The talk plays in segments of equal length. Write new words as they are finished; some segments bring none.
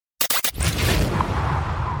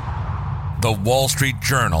The Wall Street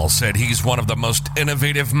Journal said he's one of the most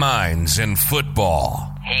innovative minds in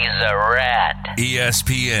football. He's a rat.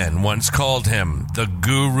 ESPN once called him the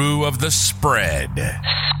guru of the spread.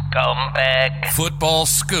 Scumbag. Football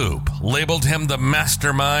Scoop labeled him the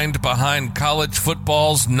mastermind behind college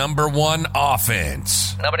football's #1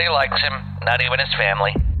 offense. Nobody likes him, not even his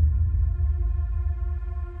family.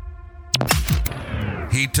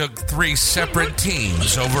 He took 3 separate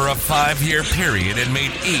teams over a 5-year period and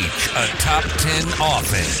made each a top 10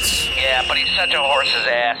 offense. Yeah, but he's such a horse's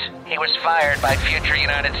ass. He was fired by future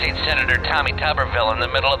United States Senator Tommy Tuberville in the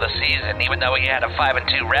middle of the season, even though he had a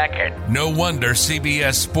 5-2 record. No wonder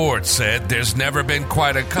CBS Sports said there's never been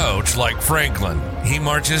quite a coach like Franklin. He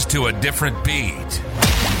marches to a different beat.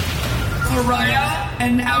 Pariah,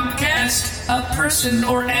 an outcast, a person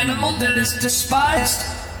or animal that is despised,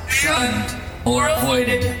 shunned, or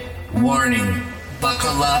avoided. Warning,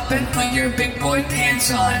 buckle up and put your big boy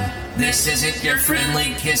pants on. This isn't your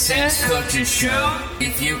friendly kiss-ass coach's show.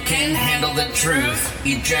 If you can't handle the truth,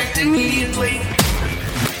 eject immediately.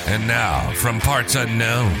 And now, from parts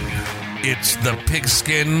unknown, it's the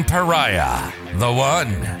pigskin pariah, the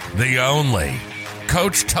one, the only,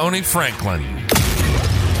 Coach Tony Franklin.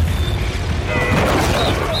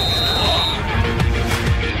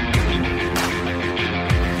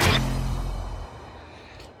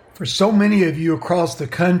 For so many of you across the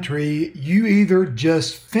country, you either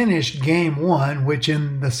just finished game 1, which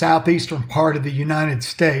in the southeastern part of the United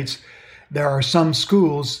States, there are some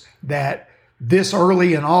schools that this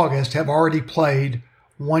early in August have already played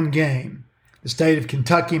 1 game. The state of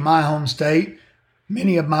Kentucky, my home state,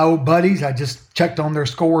 many of my old buddies, I just checked on their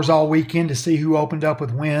scores all weekend to see who opened up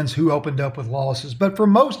with wins, who opened up with losses. But for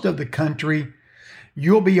most of the country,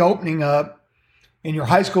 you'll be opening up in your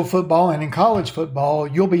high school football and in college football,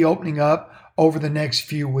 you'll be opening up over the next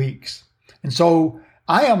few weeks. And so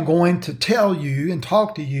I am going to tell you and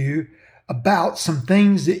talk to you about some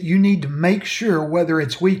things that you need to make sure, whether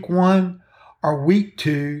it's week 1 or week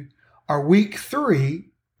 2 or week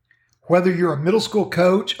 3, whether you're a middle school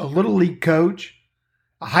coach, a little league coach,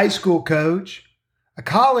 a high school coach, a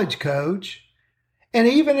college coach, and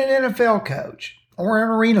even an NFL coach or an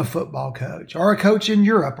arena football coach or a coach in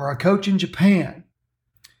Europe or a coach in Japan.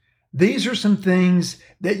 These are some things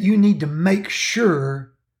that you need to make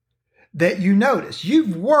sure that you notice.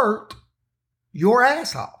 You've worked your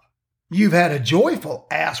ass off. You've had a joyful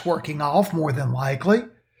ass working off, more than likely.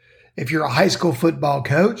 If you're a high school football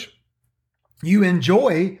coach, you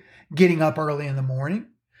enjoy getting up early in the morning.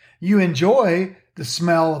 You enjoy the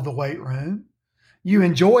smell of the weight room. You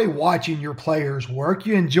enjoy watching your players work.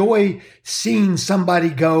 You enjoy seeing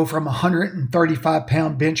somebody go from a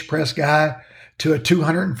 135-pound bench press guy to a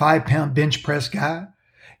 205-pound bench press guy.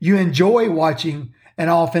 You enjoy watching an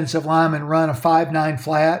offensive lineman run a 5'9"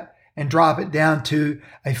 flat and drop it down to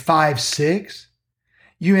a 5'6".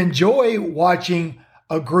 You enjoy watching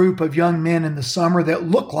a group of young men in the summer that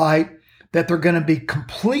look like that they're going to be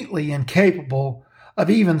completely incapable of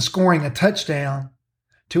even scoring a touchdown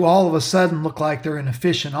to all of a sudden look like they're an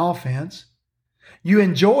efficient offense. You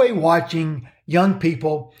enjoy watching young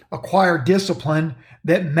people acquire discipline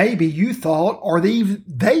that maybe you thought or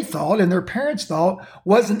they thought and their parents thought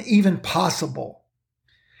wasn't even possible.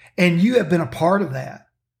 And you have been a part of that.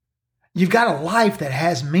 You've got a life that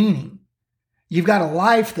has meaning. You've got a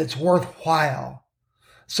life that's worthwhile.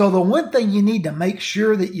 So the one thing you need to make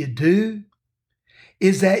sure that you do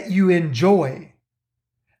is that you enjoy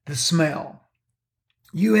the smell.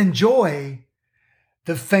 You enjoy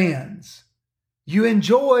the fans. You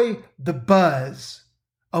enjoy the buzz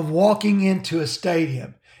of walking into a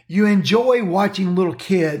stadium. You enjoy watching little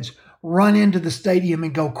kids run into the stadium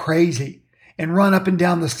and go crazy and run up and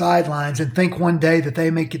down the sidelines and think one day that they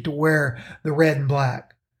may get to wear the red and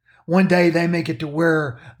black. One day they may get to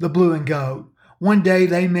wear the blue and gold. One day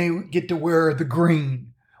they may get to wear the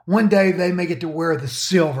green. One day they may get to wear the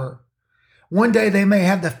silver. One day they may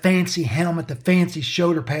have the fancy helmet, the fancy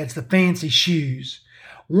shoulder pads, the fancy shoes.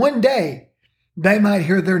 One day they might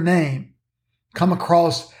hear their name come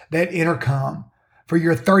across that intercom for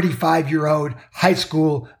your 35-year-old high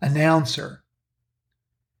school announcer.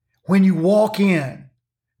 When you walk in,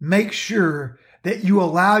 make sure that you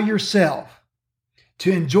allow yourself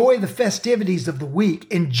to enjoy the festivities of the week.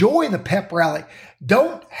 Enjoy the pep rally.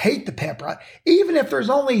 Don't hate the pep rally. Even if there's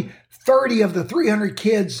only 30 of the 300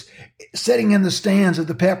 kids sitting in the stands of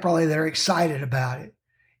the pep rally that are excited about it,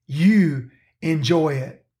 you enjoy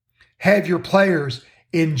it. Have your players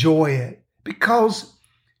enjoy it, because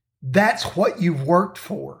that's what you've worked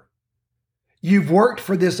for. You've worked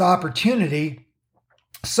for this opportunity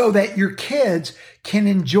so that your kids can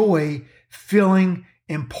enjoy feeling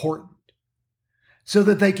important. so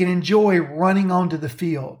that they can enjoy running onto the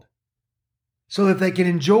field, so that they can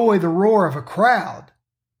enjoy the roar of a crowd,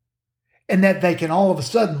 and that they can all of a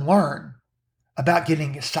sudden learn about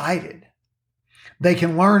getting excited. They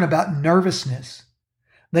can learn about nervousness.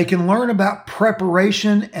 They can learn about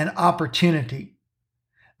preparation and opportunity.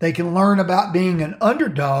 They can learn about being an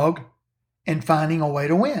underdog and finding a way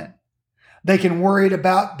to win. They can worry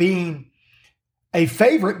about being a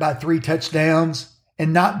favorite by 3 touchdowns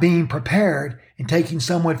and not being prepared and taking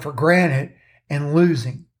someone for granted and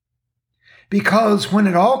losing. Because when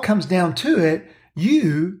it all comes down to it,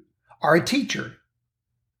 you are a teacher.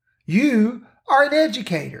 You are an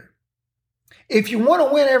educator. If you want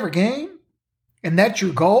to win every game, and that's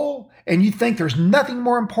your goal, and you think there's nothing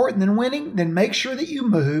more important than winning, then make sure that you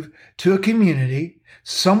move to a community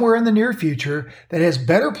somewhere in the near future that has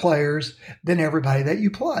better players than everybody that you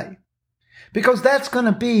play. Because that's going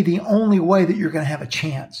to be the only way that you're going to have a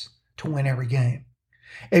chance to win every game.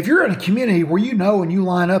 If you're in a community where you know and you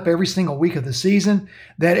line up every single week of the season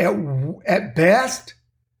that at best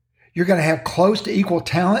you're going to have close to equal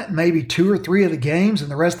talent, maybe 2 or 3 of the games, and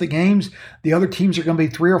the rest of the games, the other teams are going to be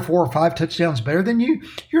 3 or 4 or 5 touchdowns better than you,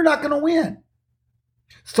 you're not going to win.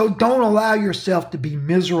 So don't allow yourself to be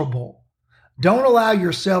miserable. Don't allow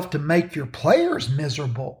yourself to make your players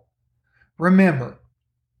miserable. Remember,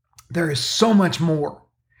 there is so much more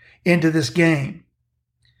into this game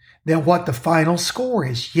than what the final score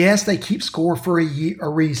is. Yes, they keep score for a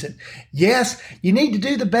reason. Yes, you need to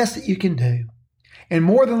do the best that you can do. And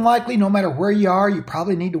more than likely, no matter where you are, you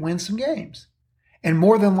probably need to win some games. And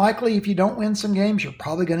more than likely, if you don't win some games, you're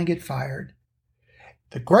probably going to get fired.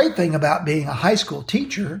 The great thing about being a high school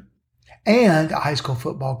teacher and a high school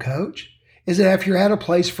football coach is that if you're at a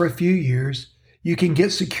place for a few years, you can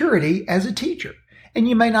get security as a teacher. And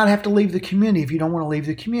you may not have to leave the community if you don't want to leave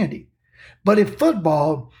the community. But if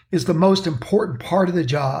football is the most important part of the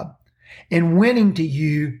job, and winning to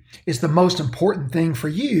you is the most important thing for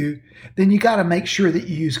you, then you got to make sure that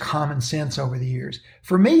you use common sense over the years.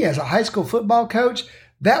 For me, as a high school football coach,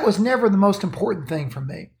 that was never the most important thing for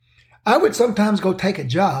me. I would sometimes go take a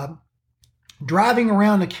job driving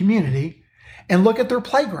around the community and look at their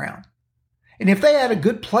playground. And if they had a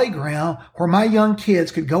good playground where my young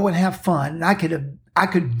kids could go and have fun, and I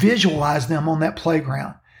could visualize them on that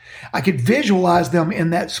playground. I could visualize them in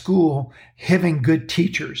that school having good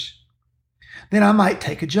teachers. Then I might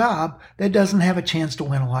take a job that doesn't have a chance to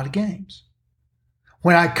win a lot of games.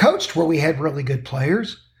 When I coached where we had really good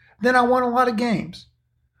players, then I won a lot of games.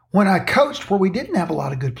 When I coached where we didn't have a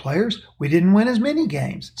lot of good players, we didn't win as many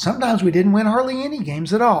games. Sometimes we didn't win hardly any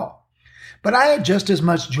games at all. But I had just as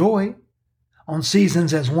much joy on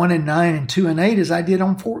seasons as 1-9 and 2-8 as I did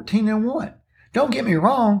on 14-1. Don't get me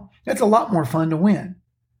wrong, that's a lot more fun to win.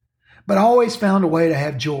 But I always found a way to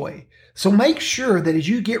have joy. So make sure that as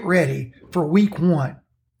you get ready for week 1,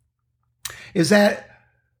 is that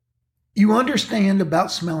you understand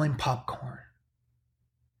about smelling popcorn.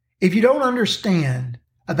 If you don't understand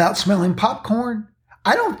about smelling popcorn,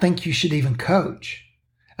 I don't think you should even coach.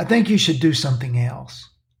 I think you should do something else.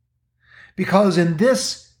 Because in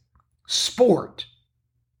this sport,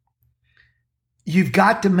 you've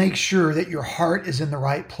got to make sure that your heart is in the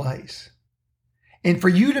right place. And for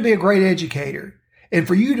you to be a great educator, and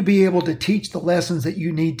for you to be able to teach the lessons that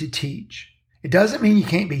you need to teach, it doesn't mean you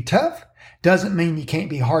can't be tough, doesn't mean you can't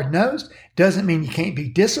be hard-nosed, doesn't mean you can't be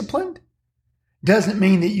disciplined, doesn't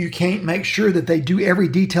mean that you can't make sure that they do every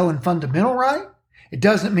detail and fundamental right. It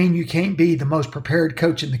doesn't mean you can't be the most prepared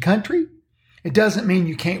coach in the country. It doesn't mean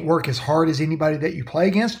you can't work as hard as anybody that you play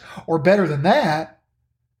against, or better than that,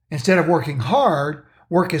 instead of working hard,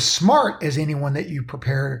 work as smart as anyone that you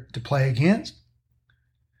prepare to play against.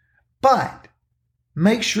 But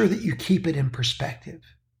make sure that you keep it in perspective.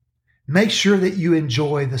 Make sure that you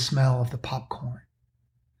enjoy the smell of the popcorn.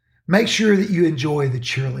 Make sure that you enjoy the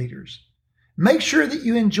cheerleaders. Make sure that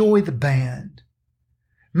you enjoy the band.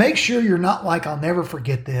 Make sure you're not like, I'll never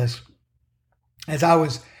forget this, as I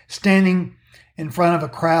was standing in front of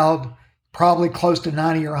a crowd, probably close to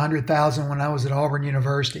 90 or 100,000 when I was at Auburn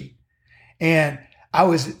University. And I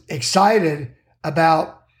was excited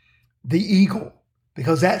about the eagle,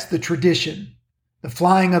 because that's the tradition. The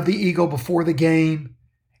flying of the eagle before the game,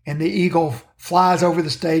 and the eagle flies over the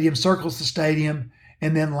stadium, circles the stadium,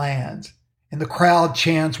 and then lands. And the crowd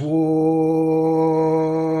chants, "War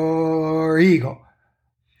Eagle."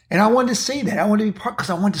 And I wanted to see that. I wanted to be part, because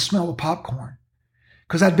I wanted to smell the popcorn.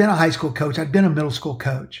 Because I'd been a high school coach. I'd been a middle school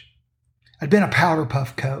coach. I'd been a powder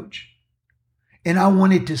puff coach. And I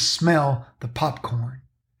wanted to smell the popcorn.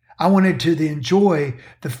 I wanted to enjoy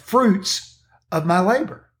the fruits of my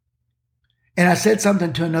labor. And I said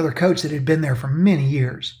something to another coach that had been there for many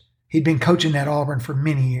years. He'd been coaching at Auburn for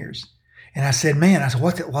many years. And I said,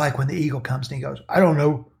 what's it like when the Eagle comes? And he goes, I don't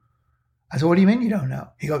know. I said, what do you mean you don't know?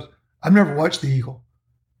 He goes, I've never watched the Eagle.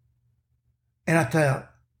 And I thought,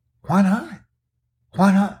 why not?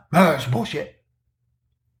 Why not? No, it's bullshit.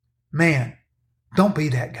 Man, don't be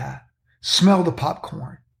that guy. Smell the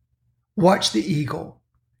popcorn. Watch the Eagle.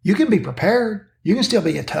 You can be prepared. You can still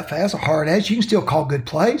be a tough ass, a hard ass. You can still call good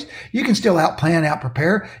plays. You can still out-plan,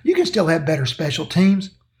 out-prepare. You can still have better special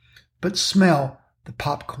teams. But smell the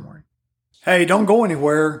popcorn. Hey, don't go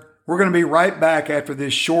anywhere. We're going to be right back after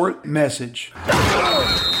this short message.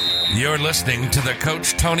 You're listening to the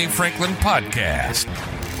Coach Tony Franklin Podcast.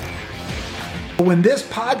 When this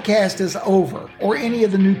podcast is over, or any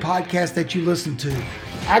of the new podcasts that you listen to,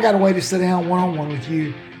 I got a way to sit down one-on-one with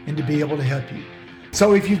you and to be able to help you.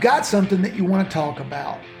 So if you've got something that you want to talk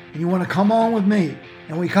about, and you want to come on with me,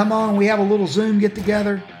 and we come on and we have a little Zoom get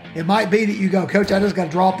together, it might be that you go, Coach, I just got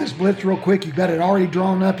to draw up this blitz real quick. You've got it already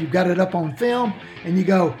drawn up. You've got it up on film, and you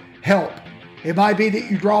go, help. It might be that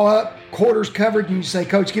you draw up quarters covered and you say,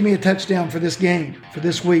 Coach, give me a touchdown for this game, for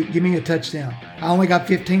this week. Give me a touchdown. I only got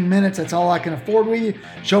 15 minutes. That's all I can afford with you.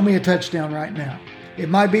 Show me a touchdown right now. It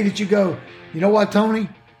might be that you go, you know what, Tony?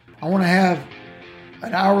 I want to have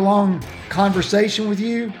an hour-long conversation with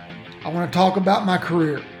you. I want to talk about my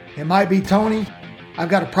career. It might be, Tony, I've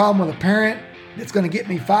got a problem with a parent that's going to get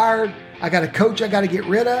me fired. I got a coach I got to get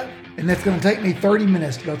rid of, and that's going to take me 30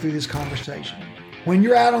 minutes to go through this conversation. When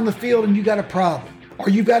you're out on the field and you got a problem, or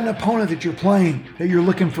you've got an opponent that you're playing that you're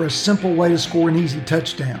looking for a simple way to score an easy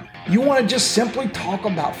touchdown, you want to just simply talk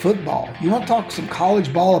about football. You want to talk some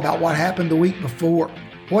college ball about what happened the week before.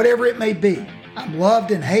 Whatever it may be. I'm loved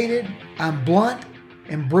and hated. I'm blunt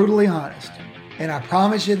and brutally honest. And I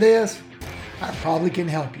promise you this, I probably can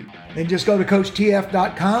help you. Then just go to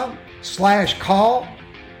CoachTF.com/call.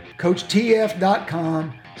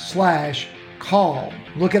 CoachTF.com/call.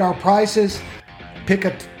 Look at our prices. Pick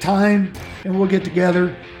a time and we'll get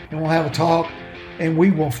together and we'll have a talk and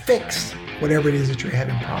we will fix whatever it is that you're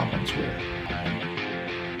having problems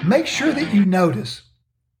with. Make sure that you notice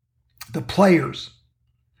the players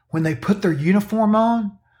when they put their uniform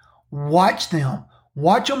on. Watch them.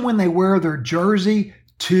 Watch them when they wear their jersey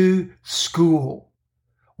to school.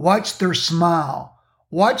 Watch their smile.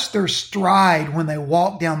 Watch their stride when they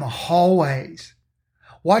walk down the hallways.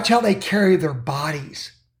 Watch how they carry their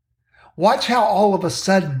bodies. Watch how all of a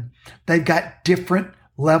sudden they've got different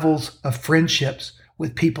levels of friendships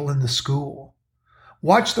with people in the school.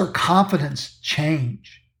 Watch their confidence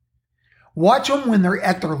change. Watch them when they're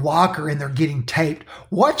at their locker and they're getting taped.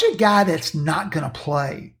 Watch a guy that's not going to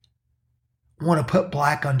play want to put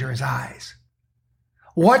black under his eyes.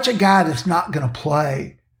 Watch a guy that's not going to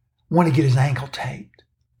play want to get his ankle taped.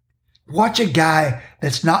 Watch a guy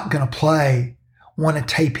that's not going to play want to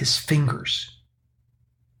tape his fingers.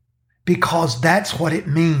 Because that's what it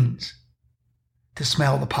means to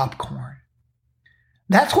smell the popcorn.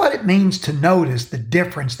 That's what it means to notice the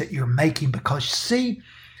difference that you're making. Because see,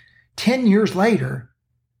 10 years later,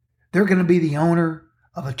 they're going to be the owner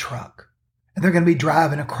of a truck. And they're going to be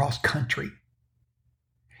driving across country.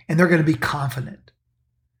 And they're going to be confident.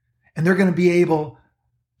 And they're going to be able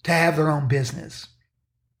to have their own business.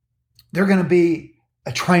 They're going to be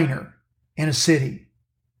a trainer in a city.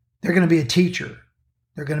 They're going to be a teacher.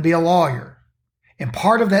 They're going to be a lawyer. And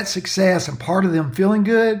part of that success and part of them feeling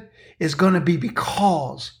good is going to be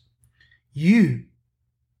because you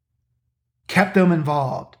kept them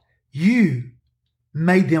involved. You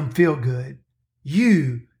made them feel good.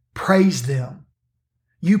 You praised them.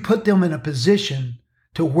 You put them in a position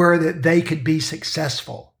to where that they could be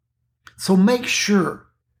successful. So make sure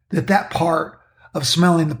that that part of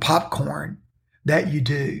smelling the popcorn that you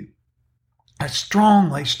do. I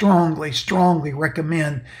strongly, strongly, strongly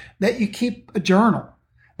recommend that you keep a journal,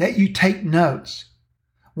 that you take notes.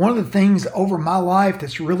 One of the things over my life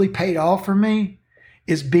that's really paid off for me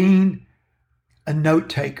is being a note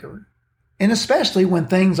taker. And especially when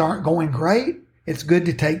things aren't going great, it's good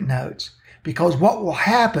to take notes. Because what will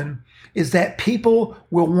happen is that people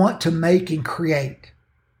will want to make and create.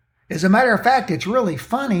 As a matter of fact, it's really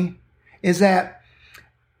funny is that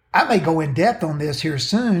I may go in depth on this here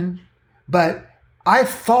soon, but I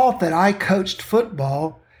thought that I coached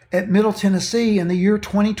football at Middle Tennessee in the year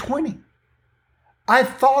 2020. I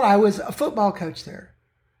thought I was a football coach there.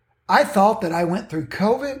 I thought that I went through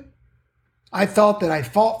COVID. I thought that I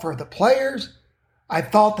fought for the players. I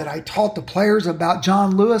thought that I taught the players about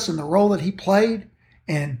John Lewis and the role that he played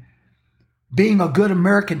and being a good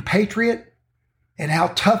American patriot and how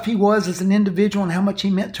tough he was as an individual and how much he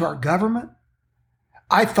meant to our government.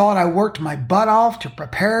 I thought I worked my butt off to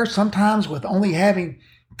prepare, sometimes with only having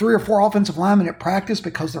 3 or 4 offensive linemen at practice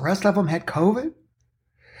because the rest of them had COVID.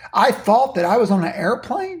 I thought that I was on an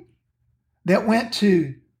airplane that went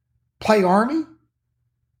to play Army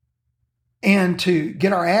and to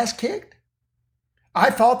get our ass kicked. I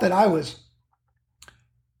thought that I was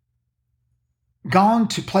gone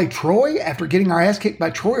to play Troy after getting our ass kicked by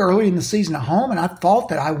Troy early in the season at home, and I thought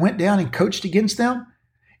that I went down and coached against them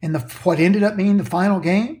in what ended up being the final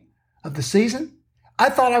game of the season. I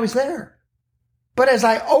thought I was there. But as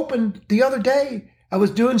I opened the other day, I was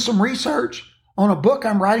doing some research on a book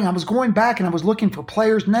I'm writing. I was going back and I was looking for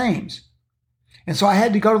players' names. And so I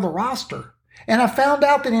had to go to the roster. And I found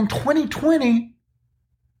out that in 2020,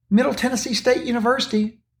 Middle Tennessee State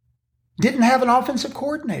University didn't have an offensive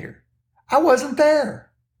coordinator. I wasn't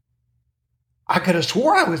there. I could have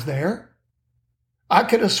swore I was there. I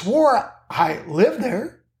could have swore I lived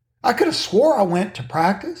there. I could have swore I went to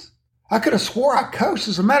practice. I could have swore I coached.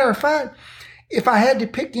 As a matter of fact, if I had to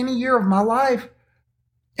pick any year of my life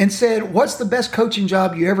and said, what's the best coaching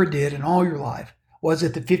job you ever did in all your life? Was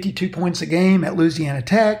it the 52 points a game at Louisiana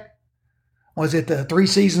Tech? Was it the 3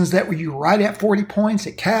 seasons that were you right at 40 points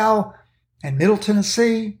at Cal and Middle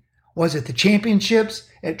Tennessee? Was it the championships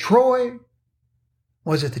at Troy?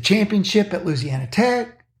 Was it the championship at Louisiana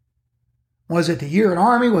Tech? Was it the year at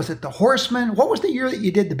Army? Was it the Horsemen? What was the year that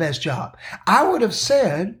you did the best job? I would have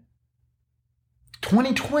said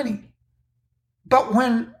 2020. But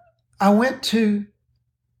when I went to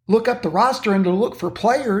look up the roster and to look for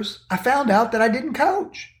players, I found out that I didn't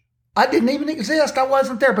coach. I didn't even exist. I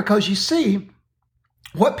wasn't there because you see,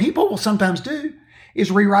 what people will sometimes do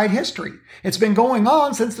is rewrite history. It's been going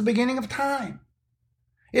on since the beginning of time.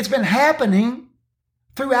 It's been happening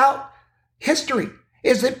throughout history,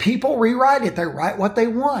 is that people rewrite it. They write what they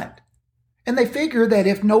want. And they figure that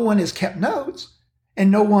if no one has kept notes and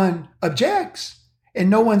no one objects and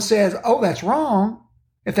no one says, oh, that's wrong,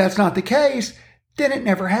 if that's not the case, then it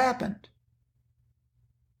never happened.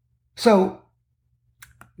 So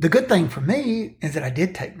the good thing for me is that I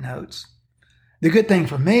did take notes. The good thing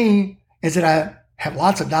for me is that I have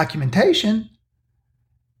lots of documentation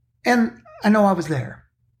and I know I was there.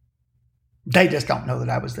 They just don't know that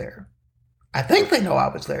I was there. I think they know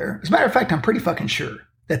I was there. As a matter of fact, I'm pretty fucking sure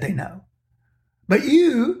that they know. But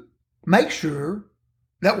you make sure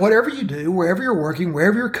that whatever you do, wherever you're working,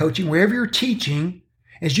 wherever you're coaching, wherever you're teaching,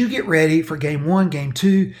 as you get ready for game 1, game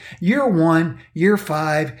 2, year 1, year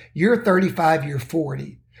 5, year 35, year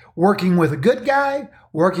 40, working with a good guy,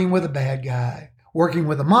 working with a bad guy, working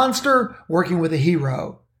with a monster, working with a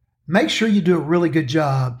hero. Make sure you do a really good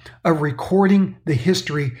job of recording the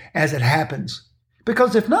history as it happens.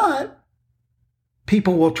 Because if not,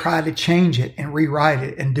 people will try to change it and rewrite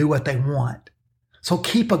it and do what they want. So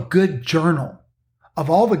keep a good journal of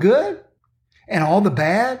all the good and all the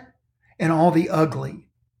bad and all the ugly.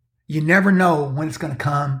 You never know when it's going to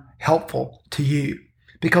come helpful to you.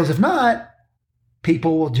 Because if not,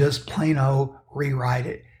 people will just plain old rewrite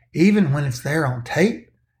it. Even when it's there on tape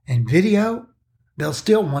and video, they'll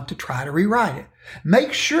still want to try to rewrite it.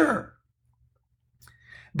 Make sure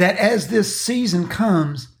that as this season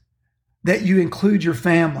comes, that you include your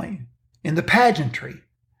family in the pageantry.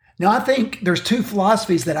 Now, I think there's 2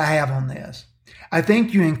 philosophies that I have on this. I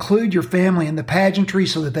think you include your family in the pageantry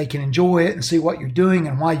so that they can enjoy it and see what you're doing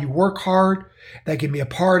and why you work hard. They can be a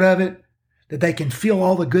part of it, that they can feel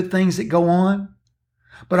all the good things that go on.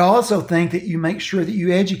 But I also think that you make sure that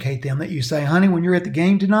you educate them, that you say, honey, when you're at the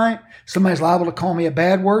game tonight, somebody's liable to call me a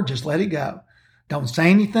bad word. Just let it go. Don't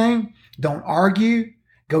say anything. Don't argue.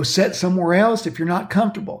 Go sit somewhere else if you're not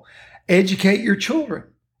comfortable. Educate your children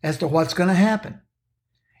as to what's going to happen.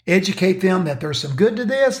 Educate them that there's some good to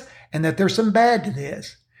this and that there's some bad to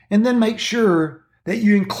this. And then make sure that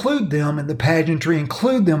you include them in the pageantry,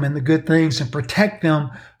 include them in the good things, and protect them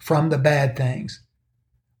from the bad things.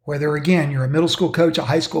 Whether, again, you're a middle school coach, a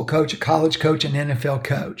high school coach, a college coach, an NFL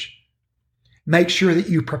coach. Make sure that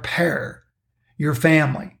you prepare your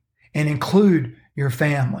family and include your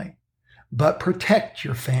family, but protect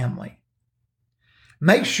your family.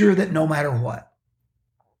 Make sure that no matter what,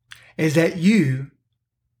 is that you,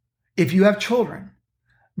 if you have children,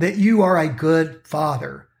 that you are a good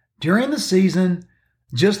father during the season,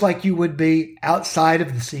 just like you would be outside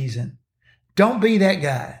of the season. Don't be that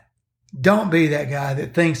guy. Don't be that guy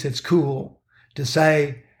that thinks it's cool to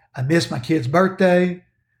say, I missed my kid's birthday.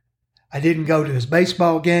 I didn't go to his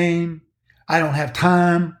baseball game. I don't have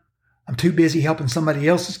time. I'm too busy helping somebody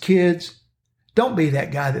else's kids. Don't be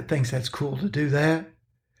that guy that thinks that's cool to do that.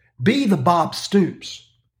 Be the Bob Stoops.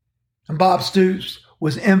 And Bob Stoops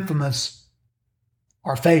was infamous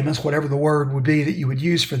or famous, whatever the word would be that you would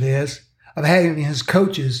use for this, of having his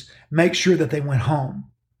coaches make sure that they went home,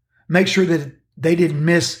 make sure that they didn't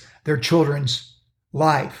miss their children's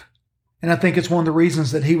life. And I think it's one of the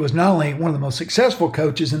reasons that he was not only one of the most successful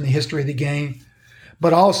coaches in the history of the game,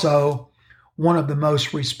 but also one of the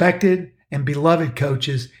most respected and beloved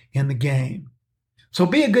coaches in the game. So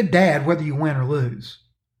be a good dad whether you win or lose.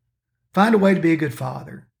 Find a way to be a good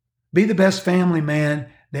father. Be the best family man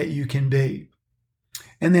that you can be.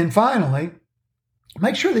 And then finally,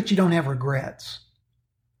 make sure that you don't have regrets.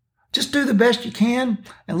 Just do the best you can.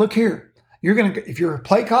 And look here, if you're a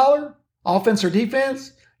play caller, offense or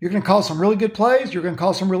defense, you're going to call some really good plays. You're going to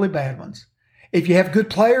call some really bad ones. If you have good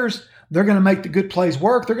players, they're going to make the good plays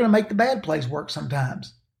work. They're going to make the bad plays work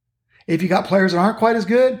sometimes. If you got players that aren't quite as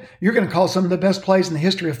good, you're going to call some of the best plays in the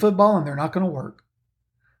history of football, and they're not going to work.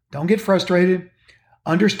 Don't get frustrated.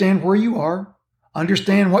 Understand where you are.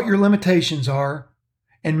 Understand what your limitations are,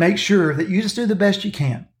 and make sure that you just do the best you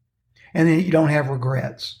can, and then you don't have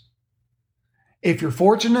regrets. If you're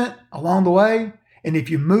fortunate along the way, and if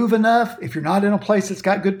you move enough, if you're not in a place that's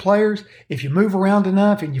got good players, if you move around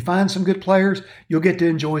enough and you find some good players, you'll get to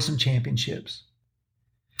enjoy some championships.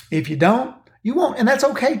 If you don't, you won't, and that's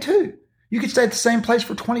okay too. You could stay at the same place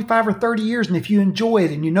for 25 or 30 years, and if you enjoy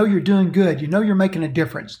it and you know you're doing good, you know you're making a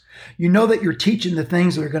difference, you know that you're teaching the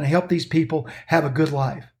things that are going to help these people have a good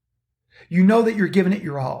life. You know that you're giving it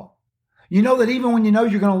your all. You know that even when you know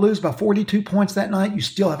you're going to lose by 42 points that night, you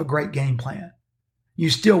still have a great game plan. You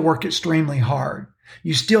still work extremely hard.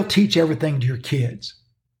 You still teach everything to your kids.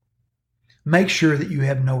 Make sure that you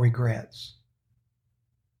have no regrets.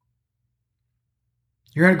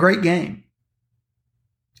 You're in a great game.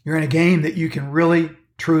 You're in a game that you can really,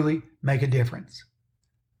 truly make a difference.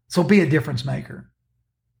 So be a difference maker.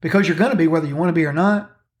 Because you're going to be, whether you want to be or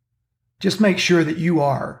not, just make sure that you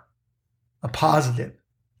are a positive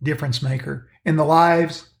difference maker in the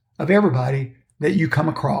lives of everybody that you come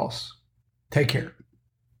across. Take care.